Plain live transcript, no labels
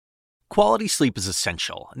Quality sleep is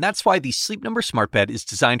essential, and that's why the Sleep Number Smart Bed is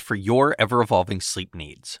designed for your ever-evolving sleep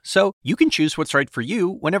needs. So you can choose what's right for you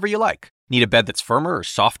whenever you like. Need a bed that's firmer or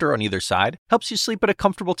softer on either side? Helps you sleep at a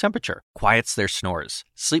comfortable temperature, quiets their snores.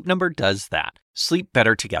 Sleep Number does that. Sleep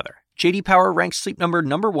better together. J.D. Power ranks Sleep Number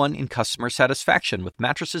 #1 in customer satisfaction with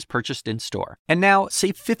mattresses purchased in-store. And now,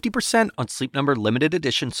 save 50% on Sleep Number limited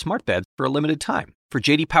edition smart beds for a limited time. For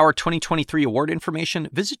J.D. Power 2023 award information,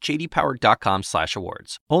 visit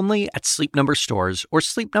jdpower.com/awards. Only at Sleep Number stores or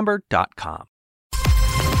sleepnumber.com.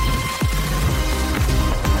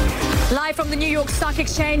 Live from the New York Stock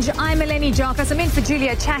Exchange, I'm Eleni Jafas. I'm in for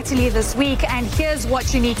Julia Chatterley this week, and here's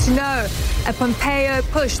what you need to know. A Pompeo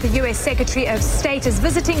push, the U.S. Secretary of State is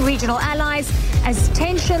visiting regional allies as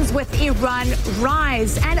tensions with Iran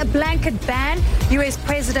rise, and a blanket ban. U.S.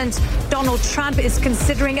 President Donald Trump is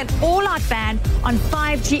considering an all-out ban on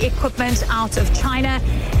 5G equipment out of China.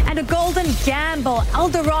 And a golden gamble.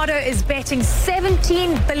 Eldorado is betting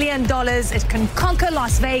 $17 billion it can conquer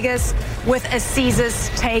Las Vegas with a Caesars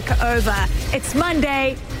takeover. It's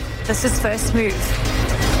Monday. This is First Move.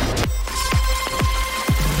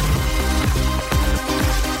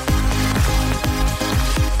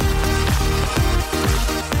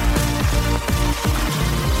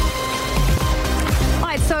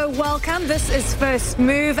 So welcome. This is First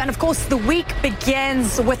Move. And of course, the week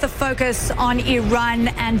begins with a focus on Iran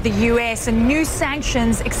and the U.S. and new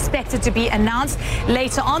sanctions expected to be announced.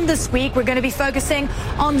 Later on this week, we're going to be focusing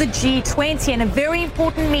on the G20 and a very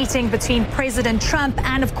important meeting between President Trump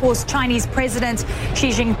and, of course, Chinese President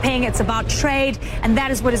Xi Jinping. It's about trade, and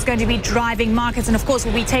that is what is going to be driving markets. And of course,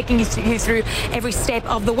 we'll be taking you through every step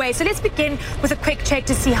of the way. So let's begin with a quick check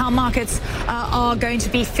to see how markets are going to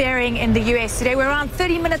be faring in the U.S. today. We're around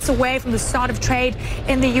 30 minutes away from the start of trade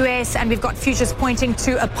in the U.S., and we've got futures pointing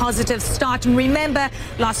to a positive start. And remember,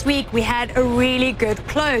 last week we had a really good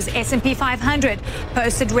close. S&P 500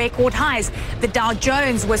 posted record highs. The Dow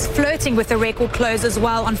Jones was flirting with a record close as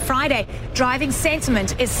well on Friday. Driving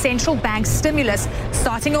sentiment is central bank stimulus,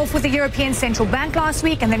 starting off with the European Central Bank last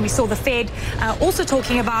week, and then we saw the Fed also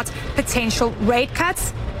talking about potential rate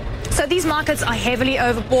cuts. So these markets are heavily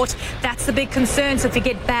overbought. That's the big concern. So if we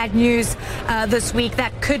get bad news this week,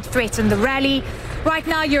 that could threaten the rally. Right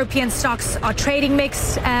now, European stocks are trading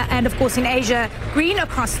mixed. And of course, in Asia, green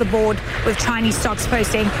across the board, with Chinese stocks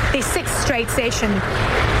posting their sixth straight session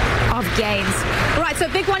of gains. All right, so a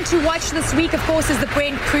big one to watch this week, of course, is the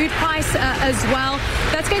Brent crude price as well.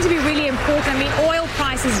 That's going to be really important. I mean, oil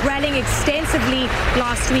prices rallying extensively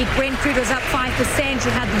last week. Brent crude was up 5%.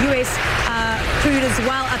 You had the U.S. crude as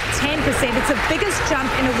well, up 10%. It's the biggest jump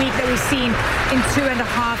in a week that we've seen in 2.5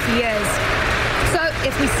 years. So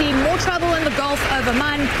if we see more trouble in the Gulf over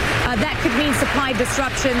Oman, that could mean supply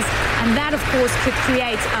disruptions, and that, of course, could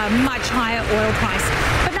create a much higher oil price.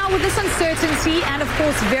 But now with this uncertainty and, of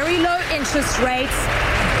course, very low interest rates,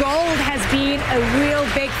 gold has been a real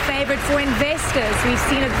big favorite for investors. We've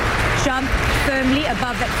seen it jump firmly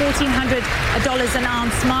above that $1,400 an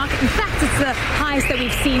ounce mark. In fact, it's the highest that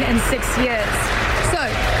we've seen in 6 years. So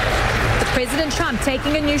President Trump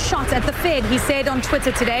taking a new shot at the Fed. He said on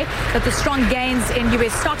Twitter today that the strong gains in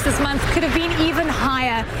U.S. stocks this month could have been even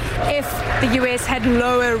higher if the U.S. had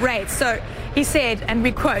lower rates. So he said, and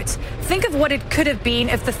we quote, "Think of what it could have been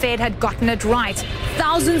if the Fed had gotten it right.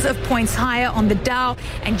 Thousands of points higher on the Dow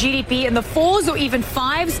and GDP in the 4s or even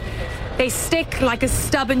 5s. They stick like a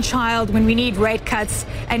stubborn child when we need rate cuts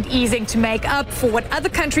and easing to make up for what other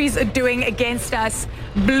countries are doing against us.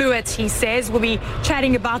 Blew it," he says. We'll be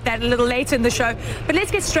chatting about that a little later in the show. But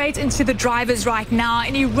let's get straight into the drivers right now.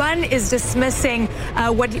 And Iran is dismissing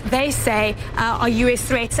what they say are U.S.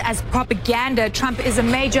 threats as propaganda. Trump is a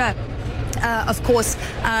major of course,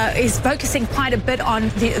 is focusing quite a bit on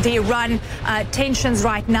the Iran tensions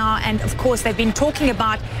right now. And, of course, they've been talking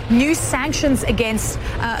about new sanctions against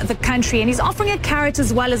the country. And he's offering a carrot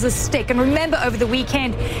as well as a stick. And remember, over the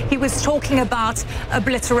weekend, he was talking about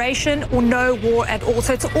obliteration or no war at all.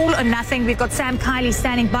 So it's all or nothing. We've got Sam Kiley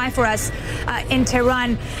standing by for us in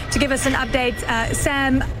Tehran to give us an update.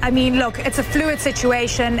 Sam, I mean, look, it's a fluid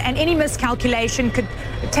situation, and any miscalculation could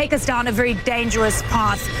take us down a very dangerous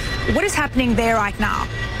path. What is happening there right now?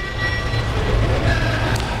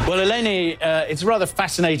 Well, Eleni, it's a rather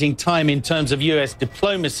fascinating time in terms of U.S.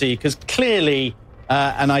 diplomacy, because clearly,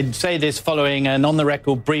 and I'd say this following an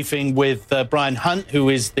on-the-record briefing with Brian Hunt, who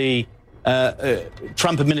is the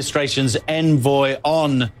Trump administration's envoy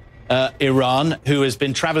on Iran, who has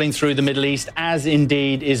been traveling through the Middle East, as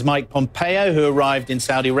indeed is Mike Pompeo, who arrived in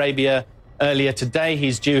Saudi Arabia earlier today.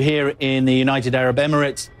 He's due here in the United Arab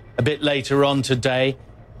Emirates a bit later on today.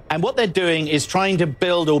 And what they're doing is trying to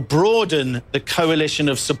build or broaden the coalition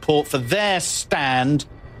of support for their stand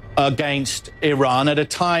against Iran at a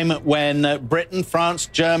time when Britain, France,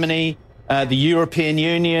 Germany, the European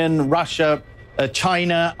Union, Russia,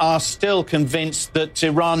 China are still convinced that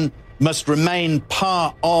Iran must remain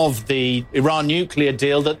part of the Iran nuclear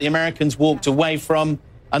deal that the Americans walked away from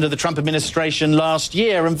under the Trump administration last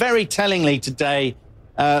year. And very tellingly today,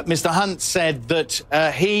 Mr. Hunt said that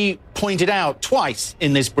he pointed out twice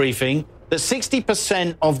in this briefing that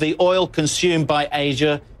 60% of the oil consumed by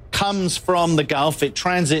Asia comes from the Gulf. It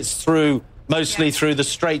transits through mostly through the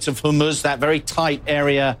Straits of Hormuz, that very tight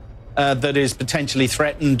area that is potentially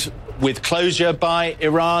threatened with closure by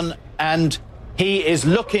Iran. And he is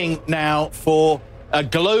looking now for a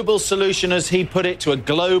global solution, as he put it, to a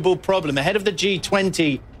global problem. Ahead of the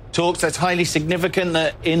G20 talks, that's highly significant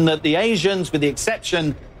in that the Asians, with the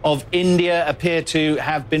exception of India, appear to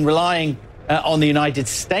have been relying on the United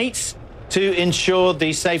States to ensure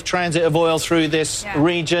the safe transit of oil through this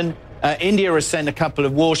region. India has sent a couple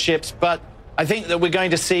of warships, but I think that we're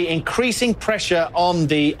going to see increasing pressure on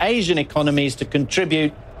the Asian economies to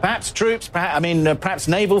contribute, perhaps troops, perhaps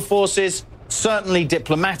naval forces, certainly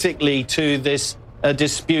diplomatically, to this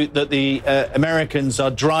dispute that the Americans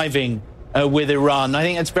are driving with Iran. I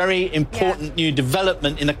think it's very important new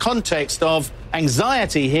development in the context of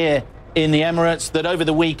anxiety here in the Emirates that over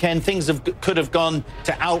the weekend things could have gone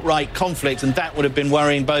to outright conflict, and that would have been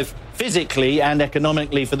worrying both physically and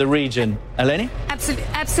economically for the region. Eleni?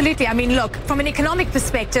 Absolutely. I mean, look, from an economic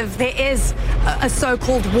perspective, there is a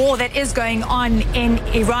so-called war that is going on in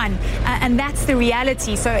Iran, and that's the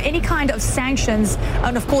reality. So any kind of sanctions,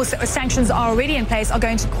 and of course sanctions are already in place, are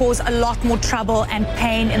going to cause a lot more trouble and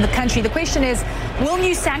pain in the country. The question is, will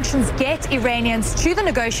new sanctions get Iranians to the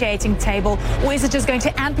negotiating table, or is it just going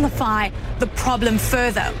to amplify the problem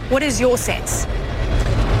further? What is your sense?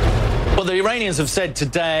 Well, the Iranians have said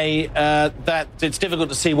today that it's difficult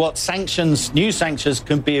to see what new sanctions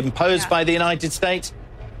can be imposed by the United States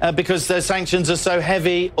because their sanctions are so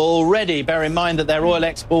heavy already. Bear in mind that their oil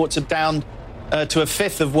exports are down to a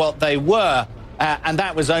fifth of what they were. And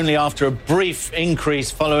that was only after a brief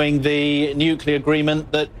increase following the nuclear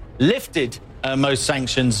agreement that lifted many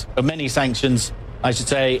sanctions, I should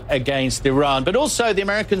say, against Iran. But also the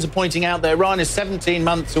Americans are pointing out that Iran is 17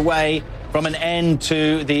 months away from an end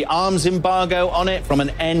to the arms embargo on it, from an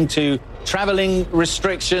end to traveling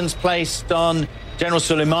restrictions placed on General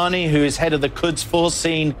Soleimani, who is head of the Quds Force,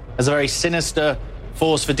 seen as a very sinister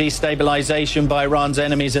force for destabilization by Iran's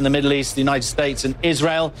enemies in the Middle East, the United States and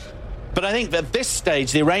Israel. But I think that at this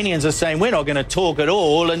stage, the Iranians are saying we're not going to talk at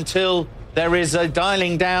all until there is a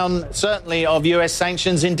dialing down, certainly, of U.S.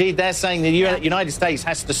 sanctions. Indeed, they're saying the United States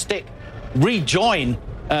has to rejoin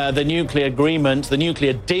the nuclear agreement, the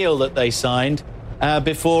nuclear deal that they signed,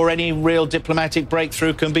 before any real diplomatic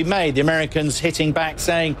breakthrough can be made. The Americans hitting back,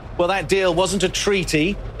 saying, well, that deal wasn't a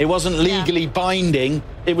treaty. It wasn't legally binding.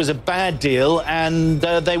 It was a bad deal, and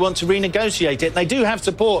they want to renegotiate it. They do have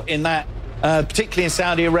support in that, particularly in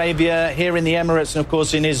Saudi Arabia, here in the Emirates, and, of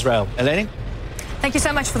course, in Israel. Eleni? Thank you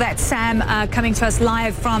so much for that, Sam, coming to us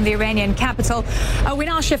live from the Iranian capital. We're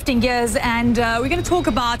now shifting gears, and we're going to talk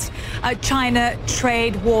about China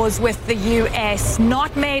trade wars with the U.S.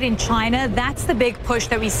 Not made in China. That's the big push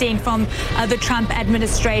that we're seeing from the Trump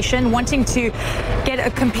administration, wanting to get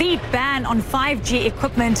a complete ban on 5G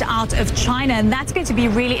equipment out of China. And that's going to be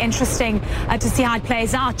really interesting to see how it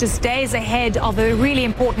plays out just days ahead of a really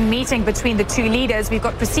important meeting between the two leaders. We've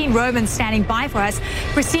got Christine Roman standing by for us.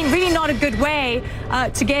 Christine, really not a good way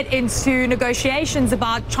to get into negotiations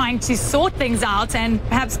about trying to sort things out and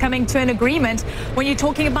perhaps coming to an agreement when you're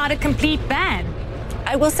talking about a complete ban.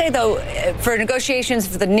 I will say, though, for negotiations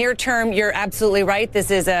for the near term, you're absolutely right.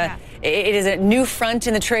 This is it is a new front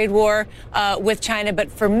in the trade war with China.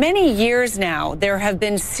 But for many years now, there have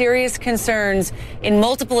been serious concerns in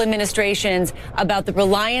multiple administrations about the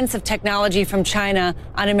reliance of technology from China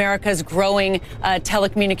on America's growing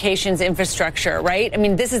telecommunications infrastructure, right? I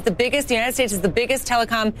mean, the United States is the biggest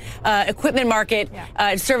telecom equipment market,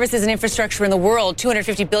 services and infrastructure in the world,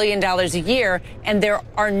 $250 billion a year. And there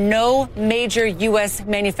are no major U.S.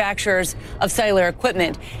 manufacturers of cellular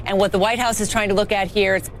equipment. And what the White House is trying to look at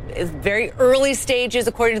here, it's very early stages,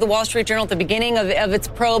 according to the Wall Street Journal, at the beginning of its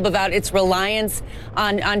probe about its reliance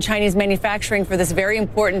on Chinese manufacturing for this very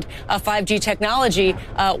important 5G technology.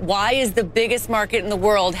 Why is the biggest market in the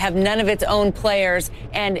world have none of its own players?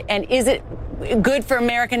 And is it good for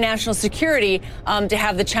American national security to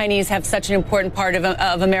have the Chinese have such an important part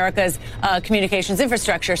of America's communications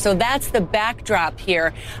infrastructure? So that's the backdrop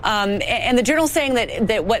here. And the Journal's saying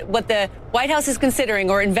that what the White House is considering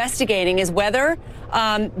or investigating is whether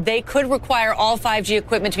they could require all 5G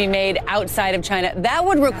equipment to be made outside of China. That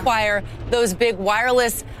would require those big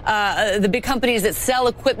wireless, the big companies that sell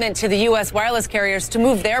equipment to the U.S. wireless carriers to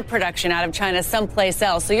move their production out of China someplace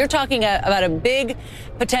else. So you're talking about a big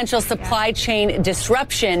potential supply chain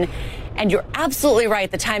disruption. And you're absolutely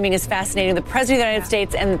right. The timing is fascinating. The President of the United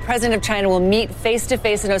States and the President of China will meet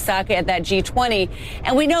face-to-face in Osaka at that G20.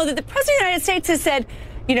 And we know that the President of the United States has said,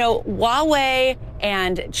 you know, Huawei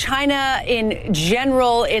and China in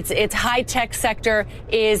general, its high-tech sector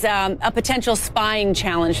is a potential spying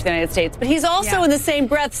challenge for the United States. But he's also in the same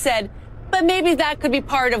breath said, but maybe that could be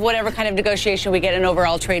part of whatever kind of negotiation we get an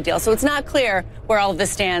overall trade deal. So it's not clear where all of this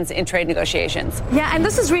stands in trade negotiations. Yeah, and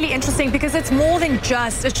this is really interesting because it's more than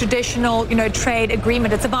just a traditional, trade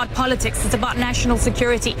agreement. It's about politics. It's about national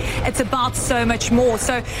security. It's about so much more.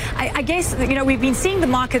 So I guess, we've been seeing the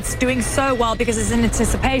markets doing so well because it's in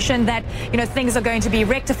anticipation that, things are going to be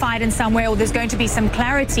rectified in some way or there's going to be some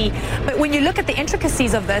clarity. But when you look at the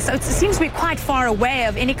intricacies of this, it seems to be quite far away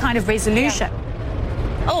of any kind of resolution. Yeah.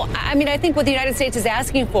 Oh, I mean, I think what the United States is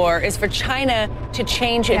asking for is for China to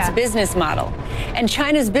change its business model. And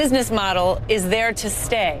China's business model is there to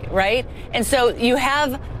stay, right? And so you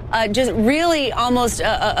have just really almost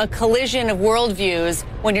a collision of worldviews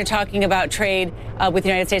when you're talking about trade with the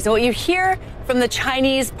United States. And what you hear from the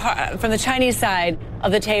Chinese side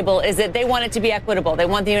of the table is that they want it to be equitable. They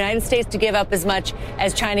want the United States to give up as much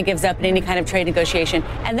as China gives up in any kind of trade negotiation.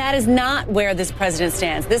 And that is not where this president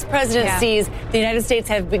stands. This president sees the United States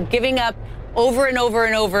have been giving up over and over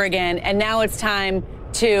and over again, and now it's time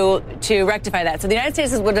to rectify that. So the United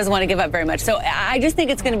States doesn't want to give up very much. So I just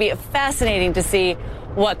think it's going to be fascinating to see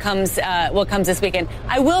what comes this weekend.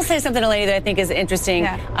 I will say something, Eleni, that I think is interesting,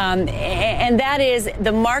 and that is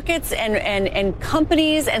the markets and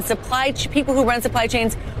companies and people who run supply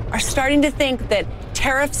chains are starting to think that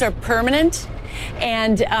tariffs are permanent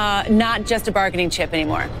and not just a bargaining chip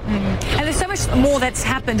anymore. And there's so much more that's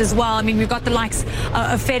happened as well. I mean, we've got the likes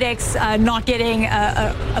of FedEx not getting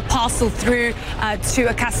a parcel through to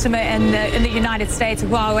a customer in the United States, a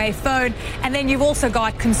Huawei phone. And then you've also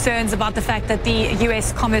got concerns about the fact that the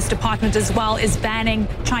U.S. Commerce Department as well is banning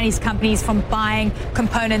Chinese companies from buying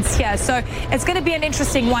components here. So it's going to be an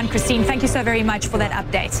interesting one, Christine. Thank you so very much for that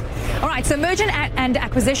update. All right, so merger and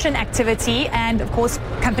acquisition activity and, of course,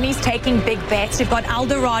 companies taking big bets. We've got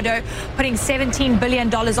Eldorado putting $17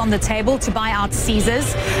 billion on the table to buy out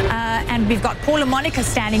Caesars. And we've got Paul and Monica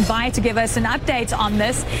standing by to give us an update on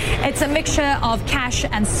this. It's a mixture of cash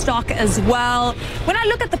and stock as well. When I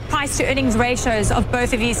look at the price to earnings ratios of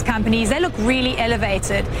both of these companies, they look really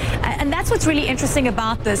elevated. And that's what's really interesting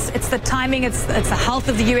about this. It's the timing, it's the health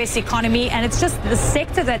of the U.S. economy, and it's just the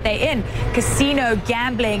sector that they're in, casino,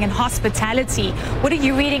 gambling, and hospitality. What are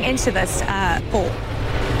you reading into this, Paul?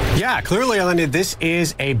 Yeah, clearly, Eleni, this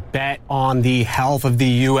is a bet on the health of the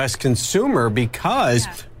U.S. consumer because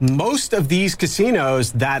most of these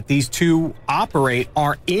casinos that these two operate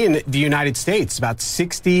are in the United States, about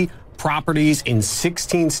 60 properties in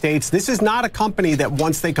 16 states. This is not a company that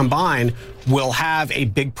once they combine will have a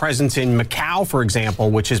big presence in Macau, for example,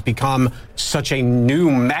 which has become such a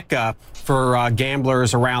new mecca for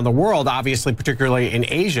gamblers around the world, obviously, particularly in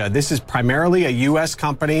Asia. This is primarily a U.S.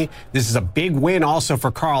 company. This is a big win also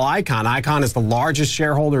for Carl Icahn. Icahn is the largest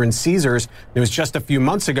shareholder in Caesars. It was just a few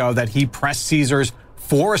months ago that he pressed Caesars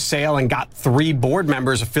for a sale and got 3 board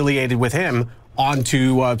members affiliated with him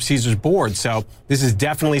onto Caesars' board. So this is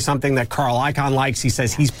definitely something that Carl Icahn likes. He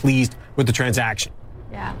says he's pleased with the transaction.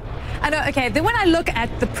 Yeah. I know. Okay. Then when I look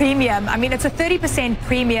at the premium, I mean, it's a 30%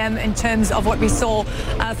 premium in terms of what we saw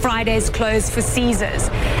Friday's close for Caesars.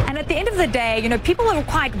 And at the end of the day, people are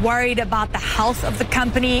quite worried about the health of the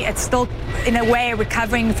company. It's still, in a way,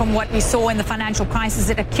 recovering from what we saw in the financial crisis.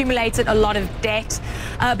 It accumulated a lot of debt.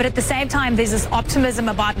 But at the same time, there's this optimism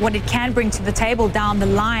about what it can bring to the table down the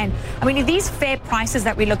line. I mean, are these fair prices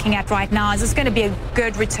that we're looking at right now, is this going to be a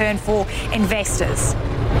good return for investors?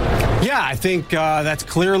 Yeah, I think that's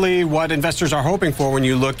clearly what investors are hoping for when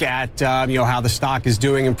you look at how the stock is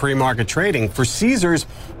doing in pre-market trading. For Caesars,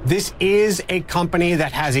 this is a company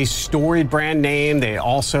that has a storied brand name. They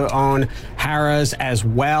also own Harrah's as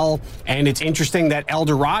well. And it's interesting that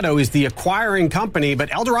Eldorado is the acquiring company,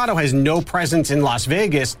 but Eldorado has no presence in Las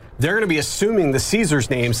Vegas. They're going to be assuming the Caesars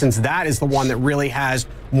name since that is the one that really has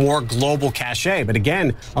more global cachet. But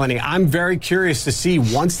again, Eleni, I'm very curious to see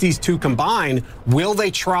once these two combine, will they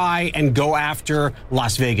try and go after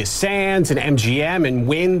Las Vegas Sands and MGM and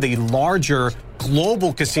win the larger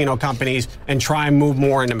global casino companies and try and move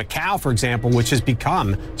more into Macau, for example, which has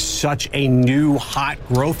become such a new hot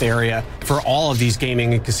growth area for all of these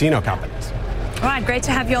gaming and casino companies. All right, great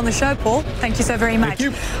to have you on the show, Paul. Thank you so very much.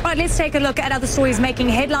 Thank you. All right, let's take a look at other stories making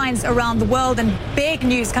headlines around the world and big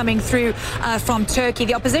news coming through from Turkey.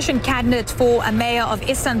 The opposition candidate for a mayor of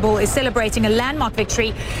Istanbul is celebrating a landmark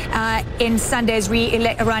victory in Sunday's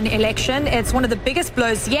run election. It's one of the biggest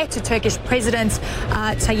blows yet to Turkish President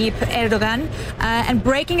Tayyip Erdogan and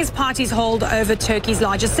breaking his party's hold over Turkey's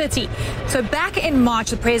largest city. So back in March,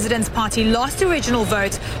 the president's party lost the original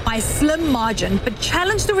vote by a slim margin, but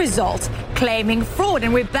challenged the result, claiming fraud.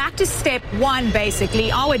 And we're back to step one, basically.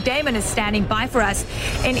 Our Damon is standing by for us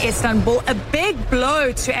in Istanbul. A big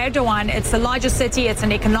blow to Erdogan. It's the largest city. It's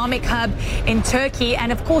an economic hub in Turkey.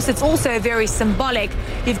 And of course, it's also very symbolic.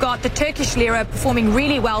 You've got the Turkish lira performing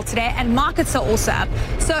really well today, and markets are also up.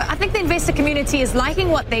 So I think the investor community is liking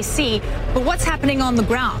what they see, but what's happening on the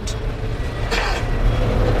ground?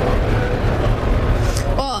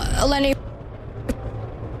 Well, Eleni,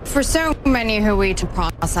 for so many who we to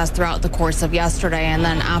process throughout the course of yesterday and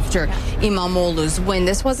then after İmamoğlu's win,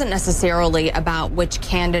 this wasn't necessarily about which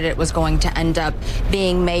candidate was going to end up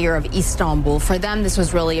being mayor of Istanbul. For them, this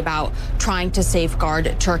was really about trying to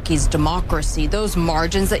safeguard Turkey's democracy. Those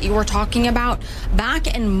margins that you were talking about,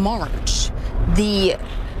 back in March, the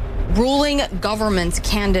ruling government's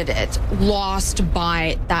candidate lost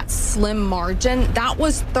by that slim margin. That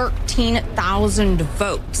was 13,000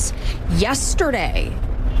 votes. Yesterday,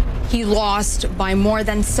 he lost by more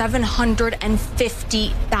than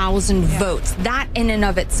 750,000 votes. That in and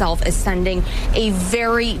of itself is sending a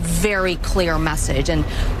very, very clear message. And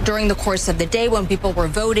during the course of the day when people were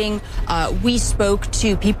voting, we spoke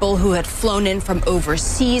to people who had flown in from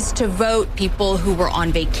overseas to vote, people who were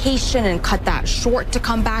on vacation and cut that short to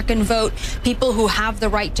come back and vote, people who have the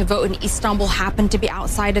right to vote in Istanbul happen to be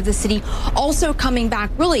outside of the city, also coming back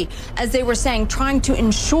really, as they were saying, trying to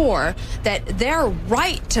ensure that their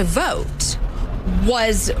right to vote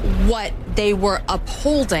was what they were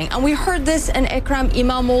upholding. And we heard this in Ekrem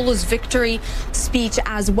İmamoğlu's victory speech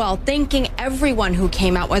as well, thanking everyone who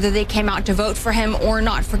came out, whether they came out to vote for him or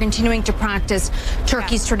not, for continuing to practice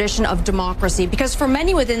Turkey's tradition of democracy. Because for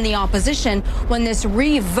many within the opposition, when this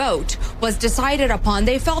re-vote was decided upon,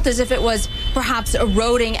 they felt as if it was perhaps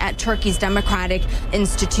eroding at Turkey's democratic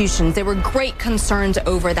institutions. There were great concerns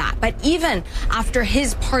over that. But even after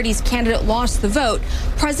his party's candidate lost the vote,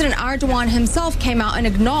 President Erdogan himself came out and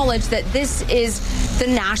acknowledged that this is the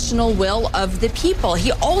national will of the people.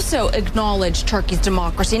 He also acknowledged Turkey's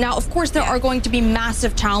democracy. Now, of course, there are going to be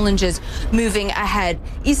massive challenges moving ahead.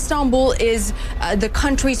 Istanbul is the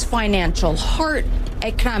country's financial heart.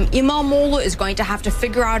 Ekrem İmamoğlu is going to have to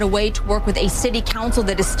figure out a way to work with a city council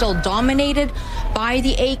that is still dominated by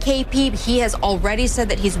the AKP. He has already said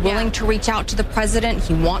that he's willing to reach out to the president.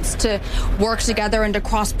 He wants to work together and to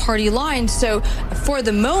cross party lines. So for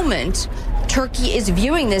the moment, Turkey is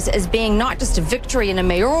viewing this as being not just a victory in a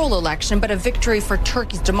mayoral election, but a victory for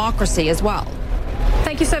Turkey's democracy as well.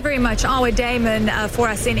 Thank you so very much, Our Damon, for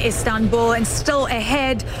us in Istanbul. And still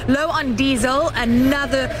ahead, low on diesel,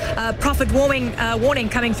 another profit warning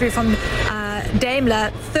coming through from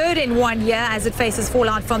Daimler, third in 1 year as it faces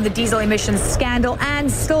fallout from the diesel emissions scandal,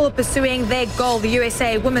 and still pursuing their goal. The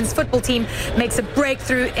USA women's football team makes a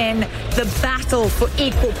breakthrough in the battle for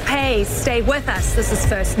equal pay. Stay with us. This is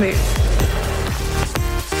First Move.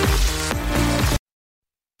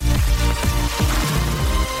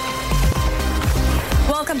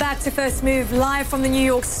 Welcome back to First Move, live from the New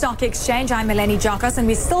York Stock Exchange. I'm Eleni Jakos, and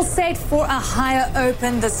we're still set for a higher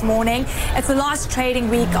open this morning. It's the last trading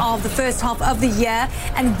week of the first half of the year,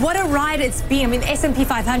 and what a ride it's been. I mean, S&P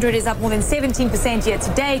 500 is up more than 17% year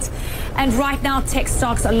to date, and right now tech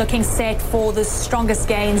stocks are looking set for the strongest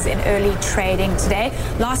gains in early trading today.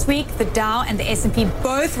 Last week, the Dow and the S&P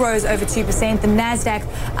both rose over 2%, the Nasdaq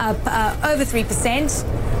up over 3%.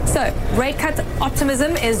 So rate cut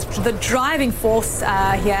optimism is the driving force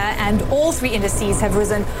here, and all three indices have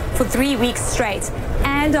risen for 3 weeks straight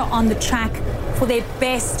and are on the track for their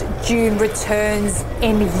best June returns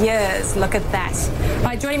in years. Look at that.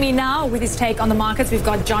 Right, joining me now with his take on the markets, we've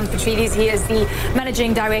got John Petridis. He is the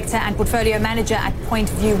Managing Director and Portfolio Manager at Point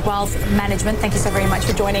View Wealth Management. Thank you so very much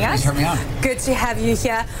for joining us. Thanks for having me on. Good to have you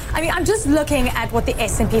here. I mean, I'm just looking at what the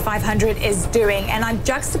S&P 500 is doing, and I'm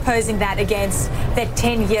juxtaposing that against that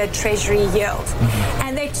 10-year Treasury yield.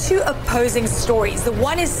 And they're two opposing stories. The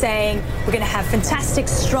one is saying we're going to have fantastic,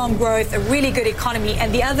 strong growth, a really good economy,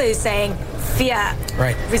 and the other is saying fear,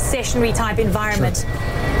 right, recessionary type environment. Sure.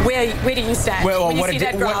 Where do you stand? Well, when you see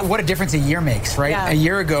that graph? what a difference a year makes, right? Yeah. A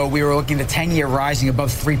year ago, we were looking at the 10-year rising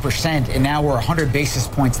above 3%, and now we're 100 basis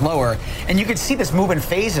points lower. And you can see this move in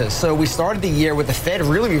phases. So we started the year with the Fed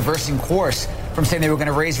really reversing course from saying they were going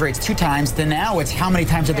to raise rates 2 times to now it's how many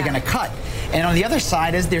times are they going to cut. And on the other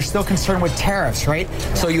side is they're still concerned with tariffs, right?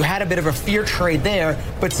 So you had a bit of a fear trade there.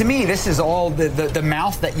 But to me, this is all the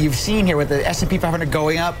mouth that you've seen here with the S&P 500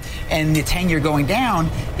 going up and the 10-year going down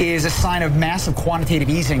is a sign of massive quantitative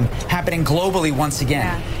easing happening globally once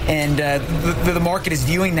again. Yeah. And the market is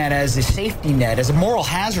viewing that as a safety net, as a moral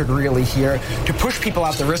hazard really here to push people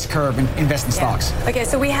out the risk curve and invest in stocks. Okay,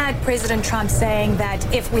 so we had President Trump saying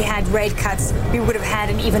that if we had rate cuts, we would have had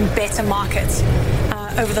an even better market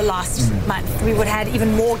over the last month. We would have had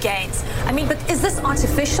even more gains. I mean, but is this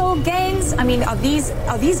artificial gains? I mean, are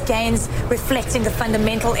these gains reflecting the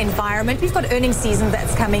fundamental environment? We've got earnings season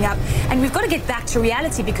that's coming up, and we've got to get back to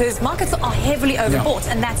reality because markets are heavily overbought,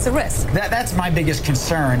 and that's a risk. That's my biggest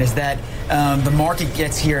concern is that the market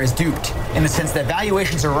gets here as duped in the sense that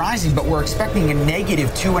valuations are rising, but we're expecting a negative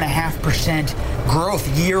 2.5% growth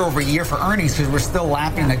year over year for earnings because we're still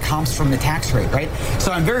lapping the comps from the tax rate, right?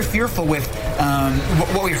 So I'm very fearful with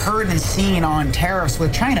what we've heard and seen on tariffs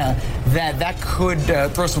with China that could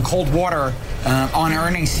throw some cold water on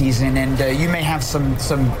earnings season, and you may have some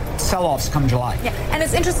sell-offs come July. Yeah, and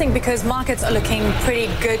it's interesting because markets are looking pretty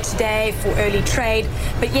good today for early trade,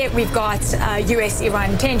 but yet we've got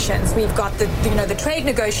U.S.-Iran tensions. We've got the trade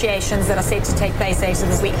negotiations that are set to take place later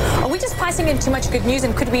this week. Are we just pricing in too much good news,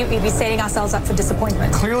 and could we be setting ourselves up for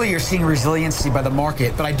disappointment? Clearly, you're seeing resiliency by the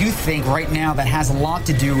market, but I do think right now that has a lot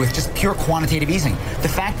to do with just pure quantitative easing. The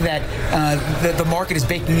fact that the market is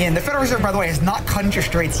baking in. The Federal Reserve, by the way, has not cut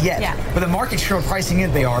interest rates yet, but the market's sure pricing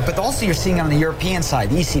in they are. But also you're seeing it on the European side,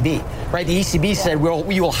 the ECB, right? The ECB said, well,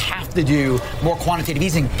 we will have to do more quantitative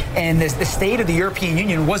easing. And the state of the European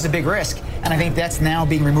Union was a big risk. And I think that's now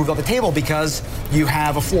being removed off the table because you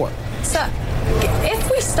have a floor. So if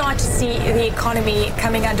we start to see the economy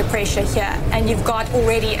coming under pressure here, and you've got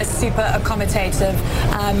already a super accommodative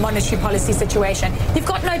monetary policy situation, you've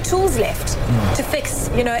got no tools left to fix,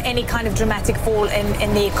 any kind of dramatic fall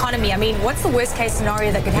in the economy. I mean, what's the worst case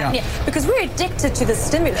scenario that could happen here? Because we're addicted to the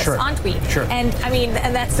stimulus, aren't we? Sure. And I mean,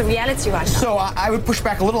 and that's the reality right now. So I would push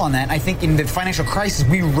back a little on that. I think in the financial crisis,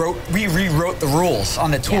 we rewrote the rules on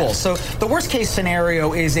the tools. Yeah. So the worst case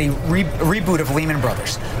scenario is a reboot of Lehman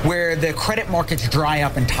Brothers, where the credit markets dry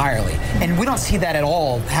up entirely. And we don't see that at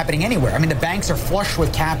all happening anywhere. I mean, the banks are flush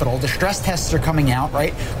with capital. The stress tests are coming out,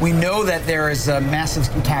 right? We know that there is massive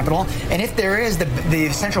capital. And if there is, the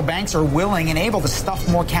central banks are willing and able to stuff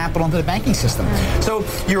more capital into the banking system. So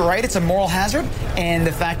you're right, it's a moral hazard. And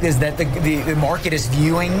the fact is that the market is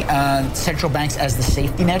viewing central banks as the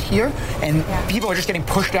safety net here. And people are just getting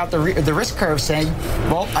pushed out the risk curve saying,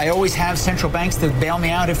 well, I always have central banks to bail me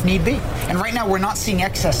out if need be. And right now we're not seeing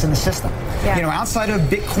excess in the system. Yeah. Outside of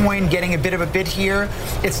Bitcoin getting a bit of a bid here,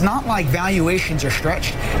 it's not like valuations are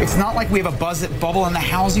stretched. It's not like we have a bubble in the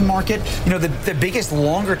housing market. The biggest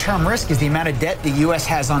longer term risk is the amount of debt the U.S.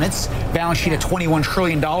 has on its balance sheet at $21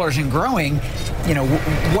 trillion and growing.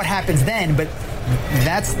 What happens then? But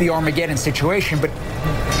that's the Armageddon situation, but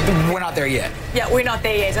we're not there yet. Yeah, we're not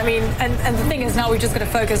there yet. I mean, and the thing is now we're just going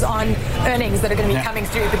to focus on earnings that are going to be coming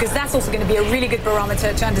through, because that's also going to be a really good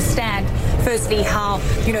barometer to understand, firstly, how,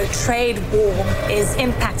 trade war is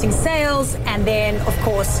impacting sales, and then, of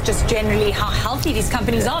course, just generally how healthy these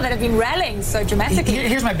companies are that have been rallying so dramatically.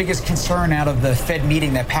 Here's my biggest concern out of the Fed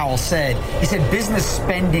meeting that Powell said. He said business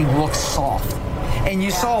spending looks soft. And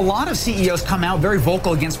you saw a lot of CEOs come out very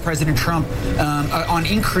vocal against President Trump on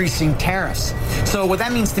increasing tariffs. So what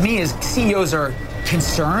that means to me is CEOs are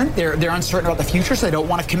concerned. They're uncertain about the future, so they don't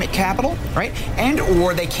want to commit capital, right?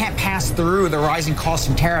 Or they can't pass through the rising costs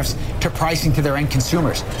and tariffs to pricing to their end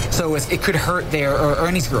consumers. So it could hurt their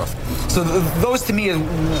earnings growth. So those to me is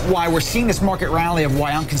why we're seeing this market rally of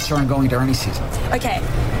why I'm concerned going to earnings season. Okay.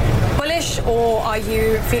 Bullish, or are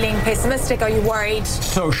you feeling pessimistic? Are you worried?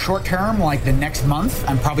 So short term, like the next month,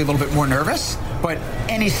 I'm probably a little bit more nervous. But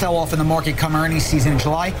any sell-off in the market come earnings season in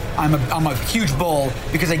July, I'm a huge bull,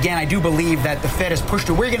 because again, I do believe that the Fed has pushed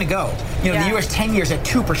it. We're going to go. The U.S. 10 years at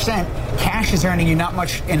 2%, cash is earning you not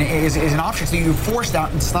much, and is an option, so you're forced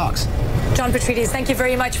out in stocks. John Petrides, thank you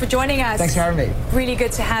very much for joining us. Thanks for having me. Really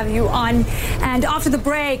good to have you on. And after the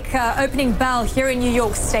break, opening bell here in New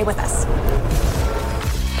York. Stay with us.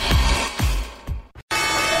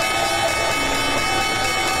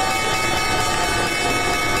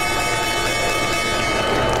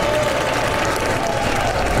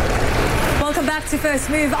 to First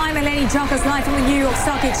Move. I'm Eleni Jokos, live from the New York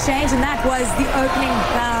Stock Exchange, and that was the opening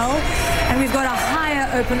bell. And we've got a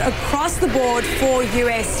higher open across the board for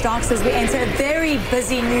U.S. stocks as we enter a very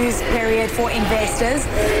busy news period for investors.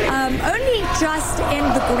 Only just in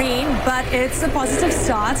the green, but it's a positive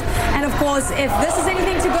start. And of course, if this is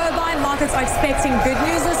anything to go by, markets are expecting good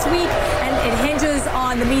news this week, and it hinges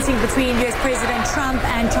on the meeting between U.S. President Trump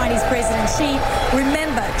and Chinese President Xi.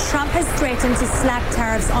 Remember, Trump has threatened to slap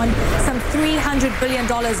tariffs on some $300 billion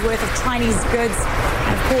worth of Chinese goods.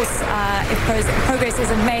 And of course, if progress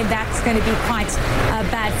isn't made, that's going to be quite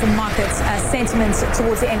bad for market sentiment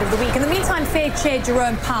towards the end of the week. In the meantime, Fed Chair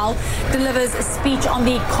Jerome Powell delivers a speech on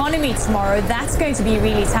the economy tomorrow. That's going to be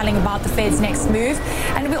really telling about the Fed's next move.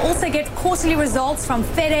 And we also get quarterly results from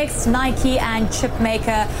FedEx, Nike, and chip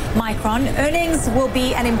maker Micron. Earnings will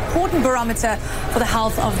be an important barometer for the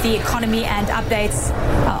health of the economy and updates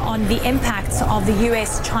on the impact of the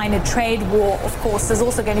U.S.-China trade war. Of course, there's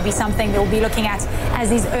also going to be something that we'll be looking at as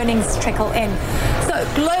these earnings trickle in. So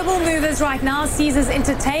global movers right now. Caesars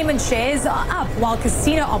Entertainment shares are up, while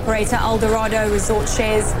casino operator Eldorado Resort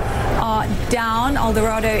shares are down.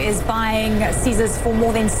 Eldorado is buying Caesars for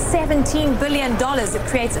more than $17 billion. It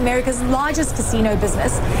creates America's largest casino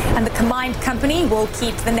business, and the combined company will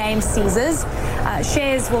keep the name Caesars.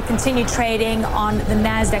 Shares will continue trading on the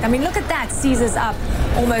NASDAQ. I mean, look at that. Caesars up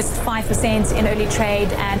almost 5% in early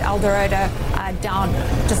trade, and Eldorado down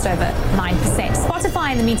just over 9%.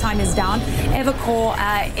 Spotify, in the meantime, is down. Evercore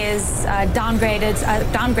is downgraded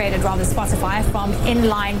Spotify from in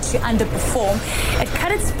line to underperform. It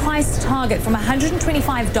cut its price target from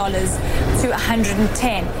 $125 to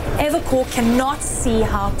 $110. Evercore cannot see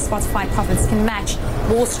how Spotify profits can match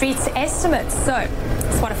Wall Street's estimates. So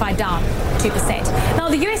Spotify down 2%. Now,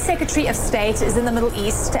 the U.S. Secretary of State is in the Middle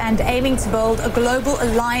East and aiming to build a global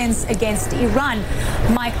alliance against Iran.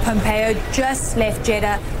 Mike Pompeo just left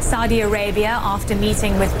Jeddah, Saudi Arabia, after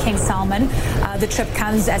meeting with King Salman. The trip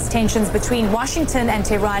comes as tensions between Washington and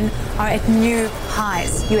Tehran are at new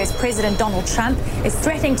highs. U.S. President Donald Trump is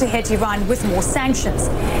threatening to hit Iran with more sanctions.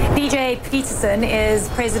 DJ Peterson is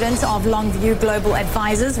president of Longview Global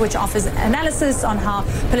Advisors, which offers analysis on how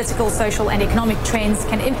political, social, and economic trends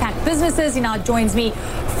can impact businesses. He now joins me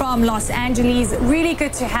from Los Angeles. Really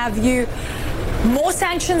good to have you. More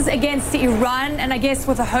sanctions against Iran, and I guess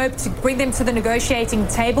with a hope to bring them to the negotiating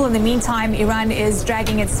table. In the meantime, Iran is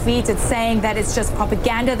dragging its feet. It's saying that it's just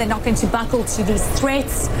propaganda. They're not going to buckle to these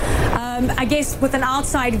threats. I guess with an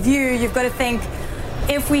outside view, you've got to think,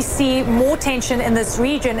 if we see more tension in this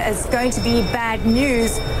region, it's going to be bad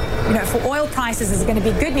news. You know, for oil prices, it's going to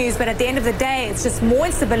be good news, but at the end of the day, it's just more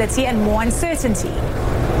instability and more uncertainty.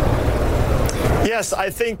 Yes, I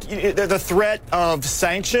think the threat of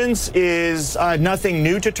sanctions is nothing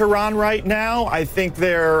new to Tehran right now. I think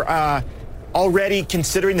they're already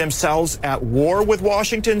considering themselves at war with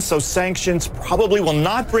Washington, so sanctions probably will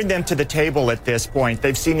not bring them to the table at this point.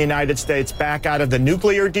 They've seen the United States back out of the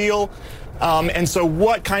nuclear deal. And so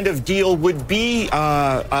what kind of deal would be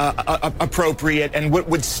appropriate and what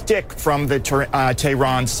would stick from the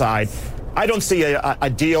Tehran side? I don't see a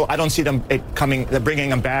deal. I don't see them bringing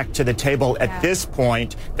them back to the table at this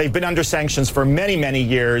point. They've been under sanctions for many, many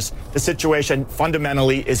years. The situation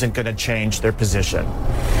fundamentally isn't going to change their position.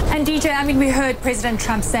 And DJ, I mean, we heard President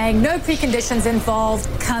Trump saying no preconditions involved,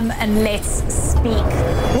 come and let's speak.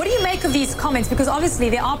 What do you make of these comments? Because obviously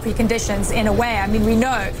there are preconditions in a way. I mean, we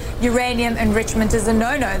know uranium enrichment is a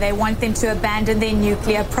no-no. They want them to abandon their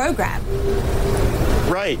nuclear program.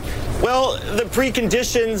 Right. Well, the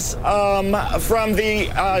preconditions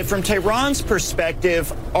from Tehran's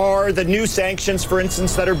perspective are the new sanctions, for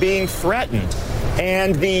instance, that are being threatened,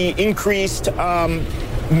 and the increased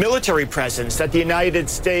military presence that the United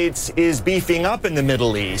States is beefing up in the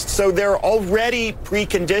Middle East. So there are already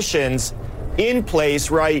preconditions in place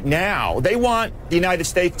right now. They want the United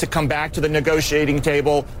States to come back to the negotiating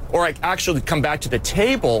table, or actually come back to the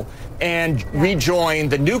table and rejoin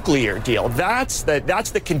the nuclear deal. That's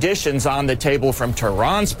the conditions on the table from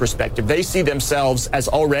Tehran's perspective. They see themselves as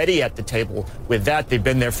already at the table with that. They've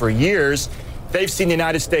been there for years. They've seen the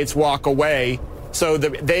United States walk away. So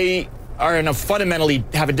they are in a fundamentally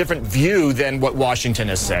have a different view than what Washington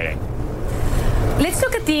is saying. Let's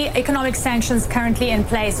look at the economic sanctions currently in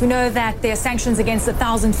place. We know that there are sanctions against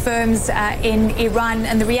 1,000 firms in Iran,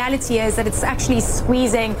 and the reality is that it's actually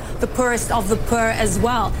squeezing the poorest of the poor as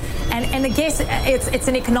well. And I guess it's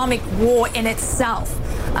an economic war in itself.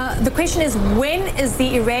 The question is, when is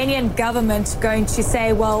the Iranian government going to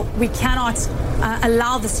say, well, we cannot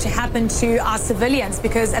allow this to happen to our civilians?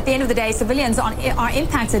 Because at the end of the day, civilians are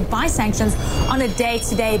impacted by sanctions on a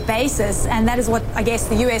day-to-day basis. And that is what I guess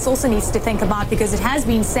the U.S. also needs to think about, because it has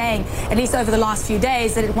been saying, at least over the last few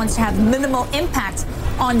days, that it wants to have minimal impact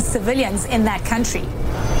on civilians in that country.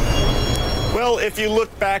 Well, if you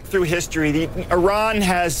look back through history, Iran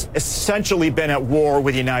has essentially been at war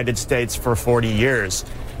with the United States for 40 years.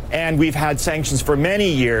 And we've had sanctions for many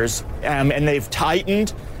years, and they've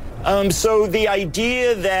tightened. So the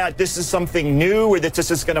idea that this is something new, or that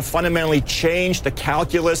this is going to fundamentally change the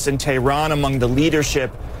calculus in Tehran among the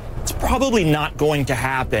leadership, it's probably not going to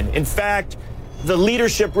happen. In fact, the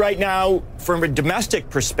leadership right now, from a domestic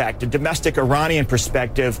perspective, domestic Iranian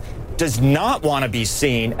perspective, does not want to be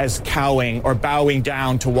seen as cowing or bowing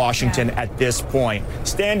down to Washington at this point.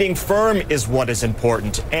 Standing firm is what is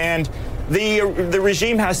important. And the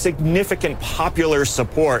regime has significant popular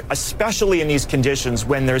support, especially in these conditions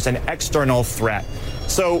when there's an external threat.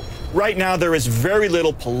 So right now there is very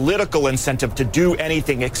little political incentive to do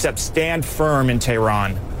anything except stand firm in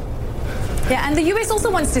Tehran. Yeah, and the U.S.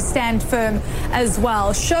 also wants to stand firm as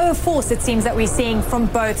well. Show of force, it seems, that we're seeing from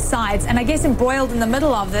both sides. And I guess embroiled in the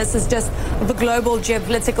middle of this is just the global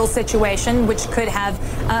geopolitical situation, which could have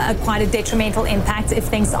quite a detrimental impact if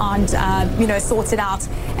things aren't, sorted out,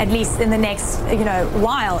 at least in the next,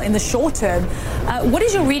 while, in the short term. What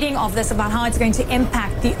is your reading of this about how it's going to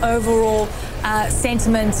impact the overall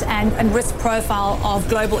sentiment and risk profile of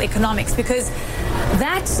global economics? Because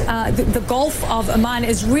the Gulf of Oman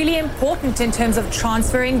is really important in terms of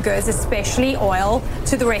transferring goods, especially oil,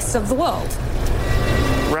 to the rest of the world.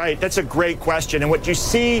 Right. That's a great question. And what you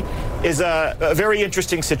see is a very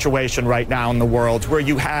interesting situation right now in the world, where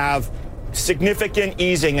you have significant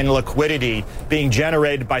easing in liquidity being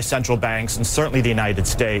generated by central banks, and certainly the United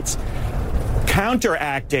States,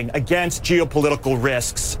 counteracting against geopolitical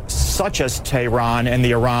risks such as Tehran and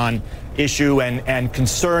the Iran issue and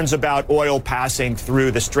concerns about oil passing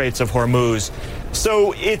through the Straits of Hormuz.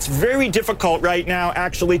 So it's very difficult right now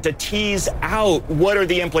actually to tease out what are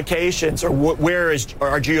the implications, or where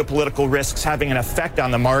are geopolitical risks having an effect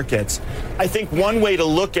on the markets. I think one way to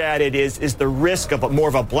look at it is the risk of more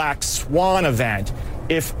of a black swan event.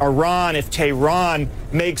 If Tehran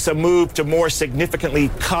makes a move to more significantly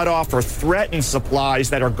cut off or threaten supplies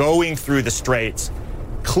that are going through the Straits,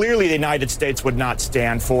 clearly the United States would not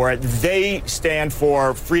stand for it. They stand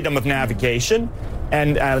for freedom of navigation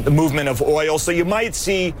and the movement of oil. So you might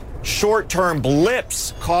see short-term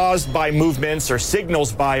blips caused by movements or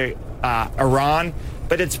signals by Iran,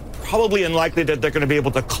 but it's probably unlikely that they're going to be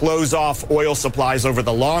able to close off oil supplies over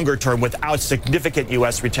the longer term without significant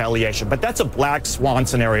U.S. retaliation. But that's a black swan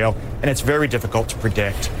scenario, and it's very difficult to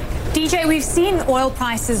predict. DJ, we've seen oil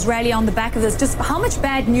prices rally on the back of this. Just how much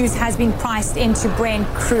bad news has been priced into Brent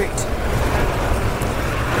crude?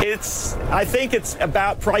 I think it's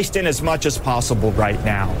about priced in as much as possible right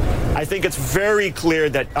now. I think it's very clear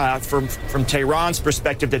that from Tehran's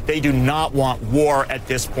perspective that they do not want war at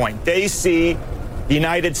this point. They see the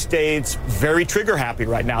United States very trigger happy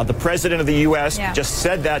right now. The president of the U.S. just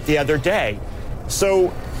said that the other day.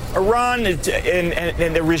 So Iran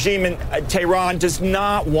and the regime in Tehran does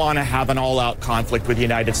not want to have an all-out conflict with the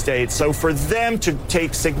United States. So for them to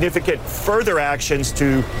take significant further actions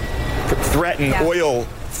to threaten oil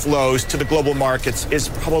flows to the global markets is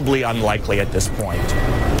probably unlikely at this point.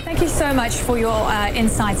 Thank you so much for your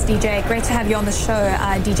insights, DJ. Great to have you on the show,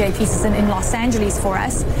 DJ Peterson in Los Angeles for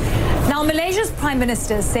us. Now, Malaysia's Prime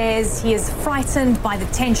Minister says he is frightened by the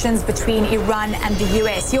tensions between Iran and the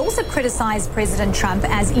U.S. He also criticized President Trump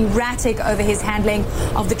as erratic over his handling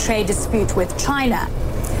of the trade dispute with China.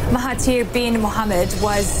 Mahathir bin Mohamad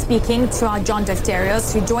was speaking to our John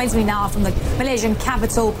Defterios, who joins me now from the Malaysian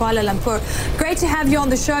capital, Kuala Lumpur. Great to have you on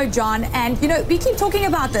the show, John. And, we keep talking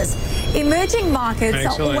about this. Emerging markets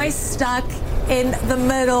are always stuck in the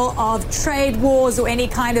middle of trade wars or any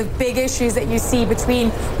kind of big issues that you see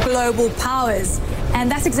between global powers.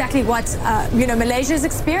 And that's exactly what, Malaysia is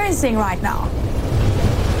experiencing right now.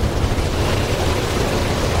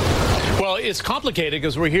 Well, it's complicated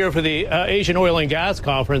because we're here for the Asian Oil and Gas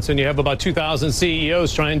Conference, and you have about 2,000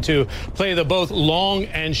 CEOs trying to play the both long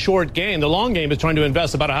and short game. The long game is trying to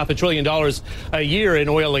invest about $500 billion a year in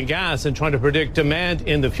oil and gas and trying to predict demand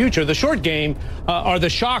in the future. The short game are the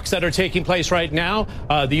shocks that are taking place right now,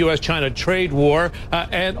 the U.S.-China trade war,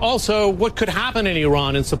 and also what could happen in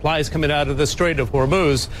Iran and supplies coming out of the Strait of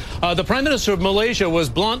Hormuz. The Prime Minister of Malaysia was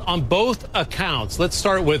blunt on both accounts. Let's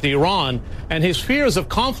start with Iran and his fears of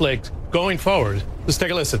conflict going forward. Let's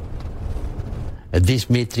take a listen. This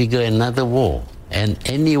may trigger another war And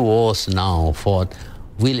any wars now fought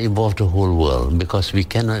will involve the whole world because we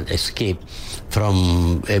cannot escape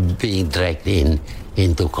from being dragged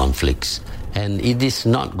into conflicts. And it is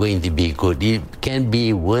not going to be good. It can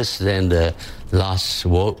be worse than the last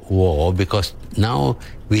war because now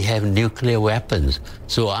we have nuclear weapons.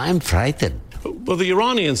 So I'm frightened. Well, the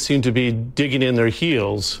Iranians seem to be digging in their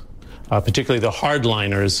heels, particularly the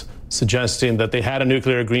hardliners, suggesting that they had a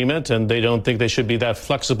nuclear agreement and they don't think they should be that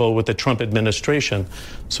flexible with the Trump administration.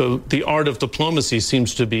 So the art of diplomacy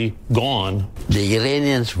seems to be gone. The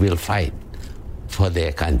Iranians will fight for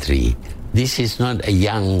their country. This is not a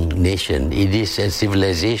young nation. It is a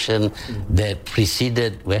civilization that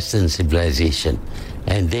preceded Western civilization.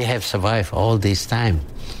 And they have survived all this time.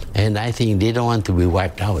 And I think they don't want to be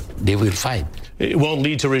wiped out. They will fight. It won't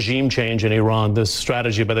lead to regime change in Iran, this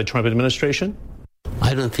strategy by the Trump administration?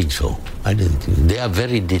 I don't think so. I don't think. They are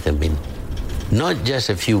very determined. Not just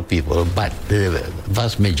a few people, but the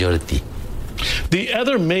vast majority. The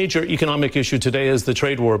other major economic issue today is the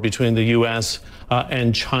trade war between the U.S.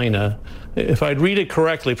 And China. If I'd read it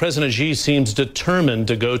correctly, President Xi seems determined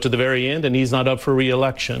to go to the very end, and he's not up for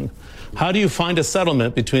re-election. How do you find a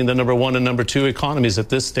settlement between the number one and number two economies at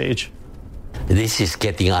this stage? This is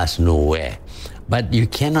getting us nowhere. But you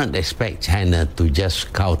cannot expect China to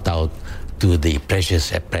just kowtow to the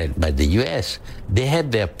pressures applied by the U.S. They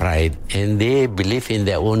have their pride, and they believe in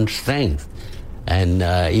their own strength. And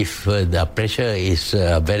if the pressure is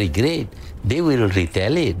very great, they will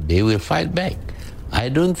retaliate. They will fight back. I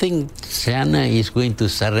don't think China is going to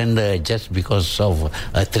surrender just because of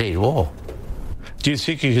a trade war. Do you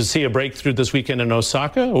think you could see a breakthrough this weekend in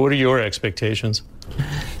Osaka? Or what are your expectations?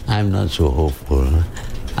 I'm not so hopeful.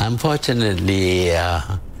 Unfortunately,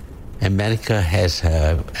 America has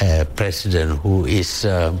a president who is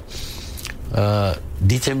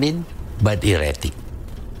determined but erratic.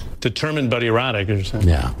 Determined but erratic, you're saying?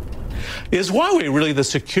 Yeah. Is Huawei really the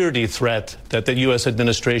security threat that the U.S.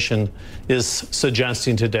 administration is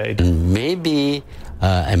suggesting today? Maybe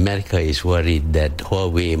America is worried that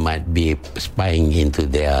Huawei might be spying into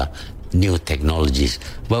their new technologies.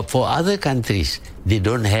 But for other countries, they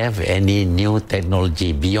don't have any new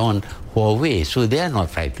technology beyond Huawei, so they are not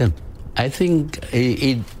frightened. I think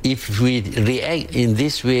if we react in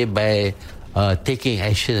this way by taking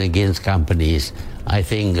action against companies, I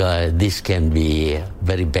think this can be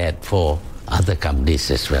very bad for other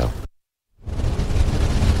companies as well.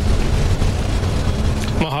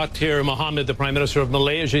 Mahathir Mohamad, the Prime Minister of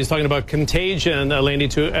Malaysia, is talking about contagion, Lainey,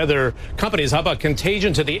 to other companies. How about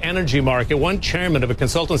contagion to the energy market? One chairman of a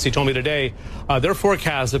consultancy told me today their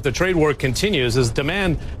forecast, if the trade war continues, is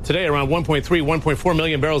demand today around 1.3, 1.4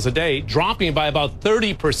 million barrels a day, dropping by about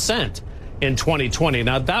 30% in 2020.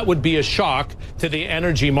 Now, that would be a shock to the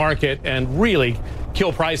energy market and really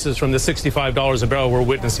kill prices from the $65 a barrel we're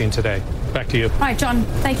witnessing today. Back to you. All right, John,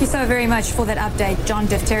 thank you so very much for that update. John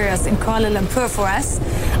Defterios in Kuala Lumpur for us.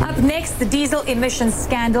 Up next, the diesel emissions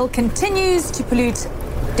scandal continues to pollute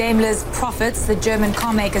Daimler's profits. The German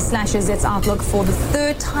car maker slashes its outlook for the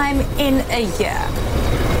third time in a year.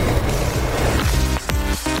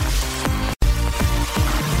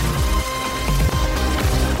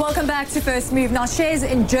 Welcome back to First Move. Now, shares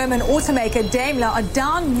in German automaker Daimler are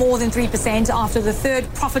down more than 3% after the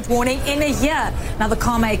third profit warning in a year. Now, the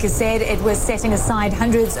car maker said it was setting aside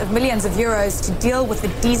hundreds of millions of euros to deal with the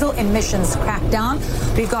diesel emissions crackdown.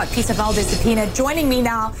 We've got Peter Valdez-Sapina joining me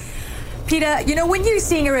now. Peter, you know, when you're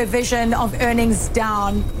seeing a revision of earnings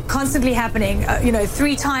down constantly happening,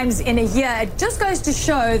 3 times in a year, it just goes to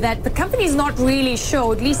show that the company's not really sure,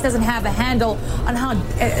 or at least doesn't have a handle on how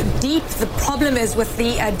deep the problem is with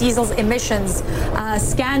the diesel's emissions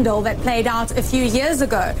scandal that played out a few years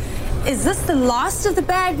ago. Is this the last of the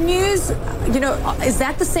bad news? You know, is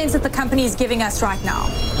that the sense that the company is giving us right now?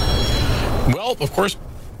 Well, of course,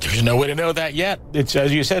 there's no way to know that yet. It's,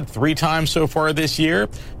 as you said, 3 times so far this year.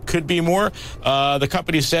 Could be more. The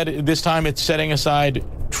company said this time it's setting aside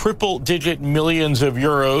triple-digit millions of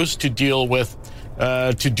euros to deal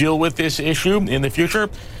with this issue in the future,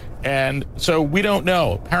 and so we don't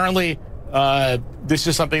know. Apparently, this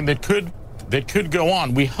is something that could go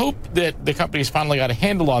on. We hope that the company's finally got a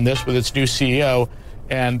handle on this with its new CEO,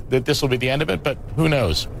 and that this will be the end of it. But who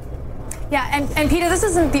knows? Yeah, and Peter, this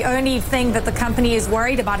isn't the only thing that the company is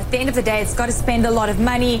worried about. At the end of the day, it's got to spend a lot of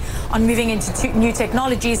money on moving into new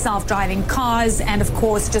technology, self-driving cars, and of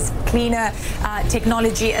course, just cleaner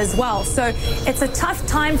technology as well. So it's a tough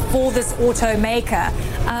time for this automaker.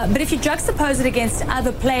 But if you juxtapose it against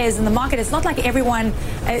other players in the market, it's not like everyone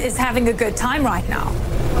is having a good time right now.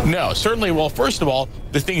 No, certainly. Well, first of all,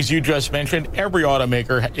 the things you just mentioned, every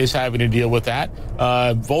automaker is having to deal with that.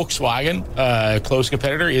 Volkswagen, close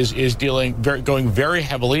competitor, is going very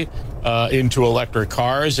heavily into electric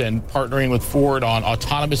cars and partnering with Ford on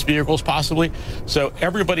autonomous vehicles, possibly. So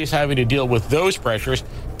everybody's having to deal with those pressures.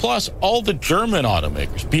 Plus, all the German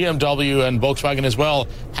automakers, BMW and Volkswagen as well,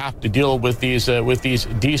 have to deal with these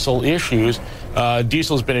diesel issues.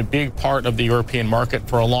 Diesel's been a big part of the European market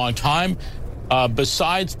for a long time.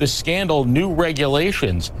 Besides the scandal, new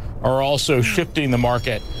regulations are also shifting the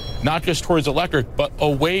market, not just towards electric, but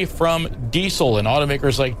away from diesel. And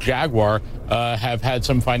automakers like Jaguar have had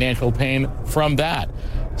some financial pain from that.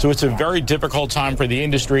 So it's a very difficult time for the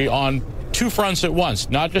industry on two fronts at once,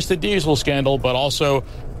 not just the diesel scandal, but also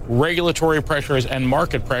regulatory pressures and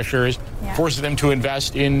market pressures, forcing them to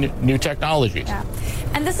invest in new technologies. Yeah.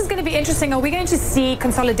 And this is going to be interesting. Are we going to see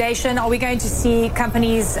consolidation? Are we going to see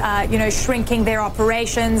companies, shrinking their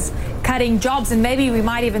operations, cutting jobs, and maybe we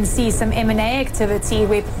might even see some M&A activity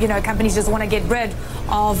where, companies just want to get rid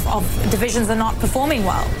of divisions that are not performing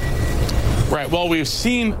well? Right. Well, we've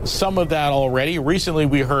seen some of that already. Recently,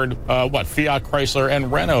 we heard Fiat Chrysler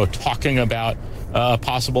and Renault talking about a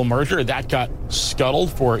possible merger. That got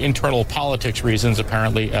scuttled for internal politics reasons,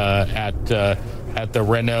 apparently, at the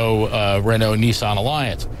Renault-Nissan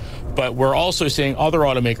alliance. But we're also seeing other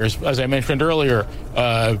automakers, as I mentioned earlier,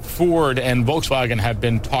 Ford and Volkswagen have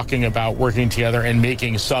been talking about working together and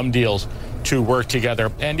making some deals to work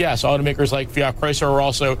together. And yes, automakers like Fiat Chrysler are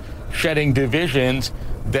also shedding divisions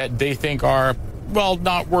that they think are,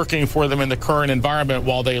 not working for them in the current environment,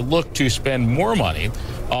 while they look to spend more money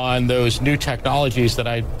on those new technologies that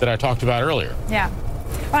I talked about earlier. Yeah.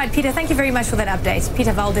 All right, Peter, thank you very much for that update.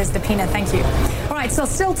 Peter Valdez-Dapina, thank you. All right, so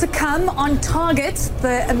still to come on Target,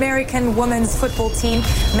 the American women's football team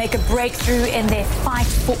make a breakthrough in their fight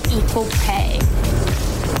for equal pay.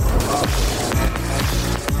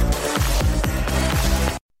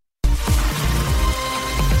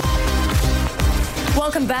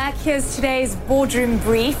 Welcome back. Here's today's boardroom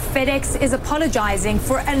brief. FedEx is apologizing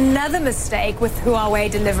for another mistake with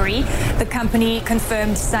Huawei delivery. The company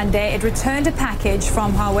confirmed Sunday it returned a package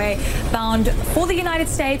from Huawei bound for the United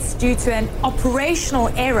States due to an operational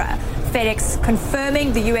error. FedEx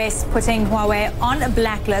confirming the U.S. putting Huawei on a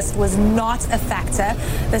blacklist was not a factor.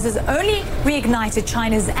 This has only reignited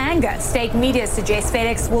China's anger. State media suggests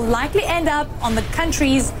FedEx will likely end up on the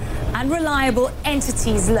country's unreliable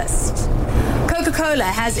entities list. Coca-Cola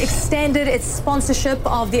has extended its sponsorship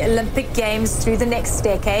of the Olympic Games through the next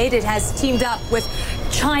decade. It has teamed up with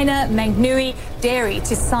China Mangnui Dairy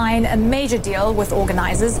to sign a major deal with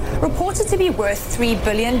organizers, reported to be worth $3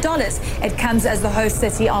 billion. It comes as the host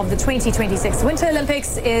city of the 2026 Winter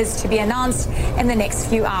Olympics is to be announced in the next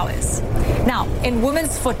few hours. Now, in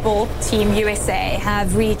women's football, Team USA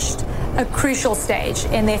have reached a crucial stage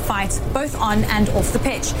in their fight, both on and off the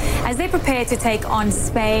pitch. As they prepare to take on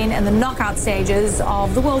Spain in the knockout stages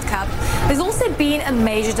of the World Cup, there's also been a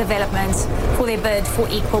major development for their bid for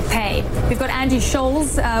equal pay. We've got Andy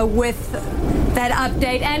Scholes with that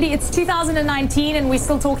update. Andy, it's 2019 and we're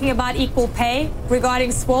still talking about equal pay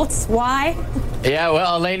regarding sports. Why? Yeah,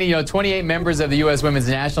 well, Elaine, 28 members of the U.S. women's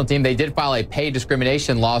national team, they did file a pay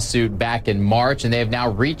discrimination lawsuit back in March, and they have now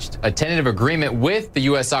reached a tentative agreement with the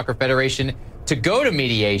U.S. Soccer Federation to go to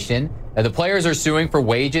mediation. The players are suing for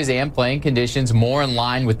wages and playing conditions more in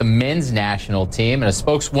line with the men's national team. And a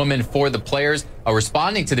spokeswoman for the players are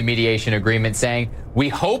responding to the mediation agreement saying, "We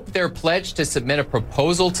hope their pledge to submit a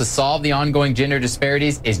proposal to solve the ongoing gender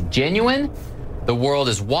disparities is genuine. The world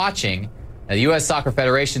is watching." Now, the U.S. Soccer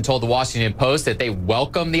Federation told the Washington Post that they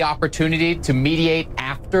welcome the opportunity to mediate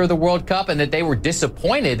after the World Cup and that they were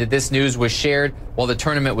disappointed that this news was shared while the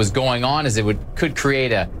tournament was going on, as it could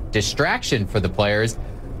create a distraction for the players.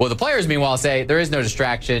 Well, the players, meanwhile, say there is no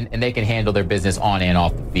distraction and they can handle their business on and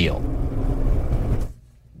off the field.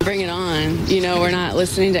 Bring it on. We're not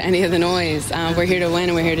listening to any of the noise. We're here to win,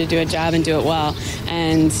 and we're here to do a job and do it well.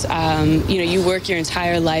 And, you work your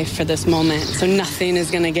entire life for this moment, so nothing is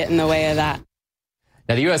going to get in the way of that.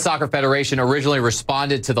 Now, the U.S. Soccer Federation originally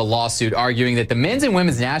responded to the lawsuit, arguing that the men's and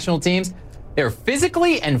women's national teams, they're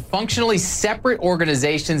physically and functionally separate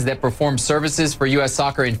organizations that perform services for U.S.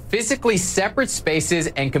 soccer in physically separate spaces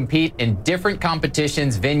and compete in different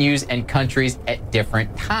competitions, venues, and countries at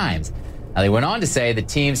different times. Now, they went on to say the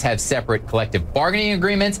teams have separate collective bargaining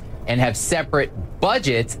agreements and have separate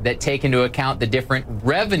budgets that take into account the different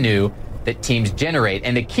revenue that teams generate.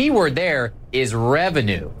 And the key word there is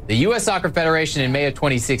revenue. The U.S. Soccer Federation in May of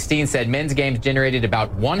 2016 said men's games generated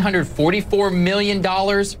about $144 million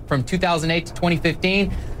from 2008 to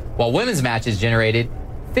 2015, while women's matches generated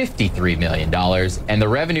 $53 million. And the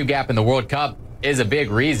revenue gap in the World Cup is a big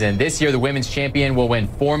reason. This year, the women's champion will win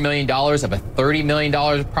 $4 million of a $30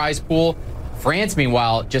 million prize pool. France,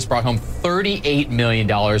 meanwhile, just brought home $38 million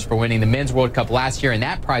for winning the Men's World Cup last year, and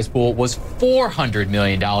that prize pool was $400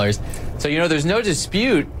 million. So, there's no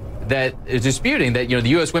disputing that, the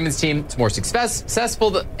U.S. women's team is more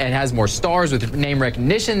successful and has more stars with name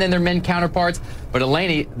recognition than their men counterparts. But,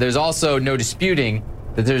 Eleni, there's also no disputing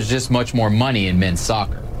that there's just much more money in men's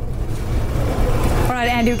soccer. All right,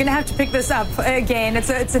 Andy, we're going to have to pick this up again.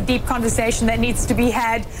 It's a deep conversation that needs to be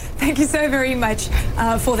had. Thank you so very much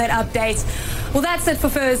for that update. Well, that's it for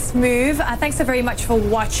First Move. Thanks so very much for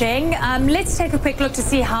watching. Let's take a quick look to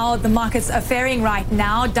see how the markets are faring right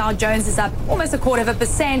now. Dow Jones is up almost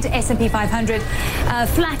 0.25%. S&P 500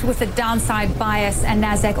 flat with a downside bias, and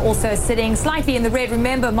Nasdaq also sitting slightly in the red.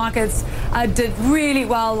 Remember, markets did really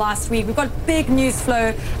well last week. We've got big news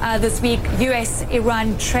flow this week.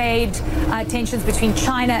 US-Iran trade tensions between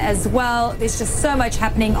China as well. There's just so much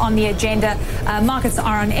happening on the agenda. Markets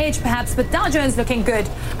are on edge, perhaps, but Dow Jones looking good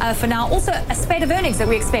for now. Also, a spate of earnings that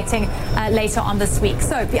we're expecting later on this week.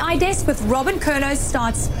 So the iDesk with Robin Kurnos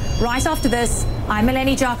starts right after this. I'm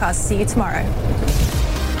Eleni Jarkas. See you tomorrow.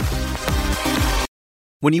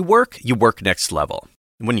 When you work next level.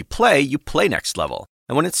 And when you play next level.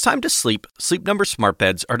 And when it's time to sleep, Sleep Number smart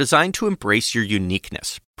beds are designed to embrace your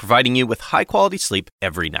uniqueness, providing you with high-quality sleep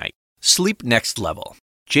every night. Sleep next level.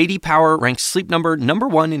 J.D. Power ranks Sleep Number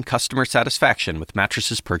 #1 in customer satisfaction with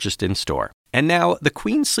mattresses purchased in-store. And now, the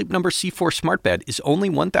Queen Sleep Number C4 smart bed is only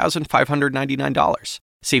 $1,599.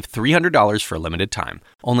 Save $300 for a limited time,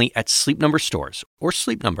 only at Sleep Number stores or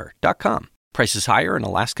sleepnumber.com. Prices higher in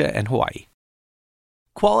Alaska and Hawaii.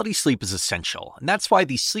 Quality sleep is essential, and that's why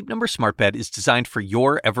the Sleep Number smart bed is designed for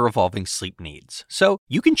your ever-evolving sleep needs. So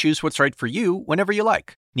you can choose what's right for you whenever you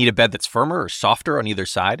like. Need a bed that's firmer or softer on either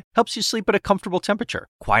side? Helps you sleep at a comfortable temperature.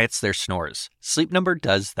 Quiets their snores. Sleep Number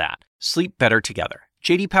does that. Sleep better together.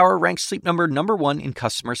 J.D. Power ranks Sleep Number #1 in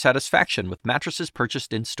customer satisfaction with mattresses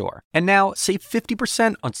purchased in-store. And now, save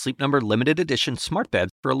 50% on Sleep Number limited edition smart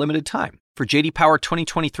beds for a limited time. For J.D. Power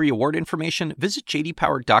 2023 award information, visit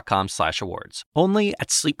jdpower.com/awards. Only at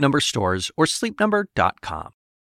Sleep Number stores or sleepnumber.com.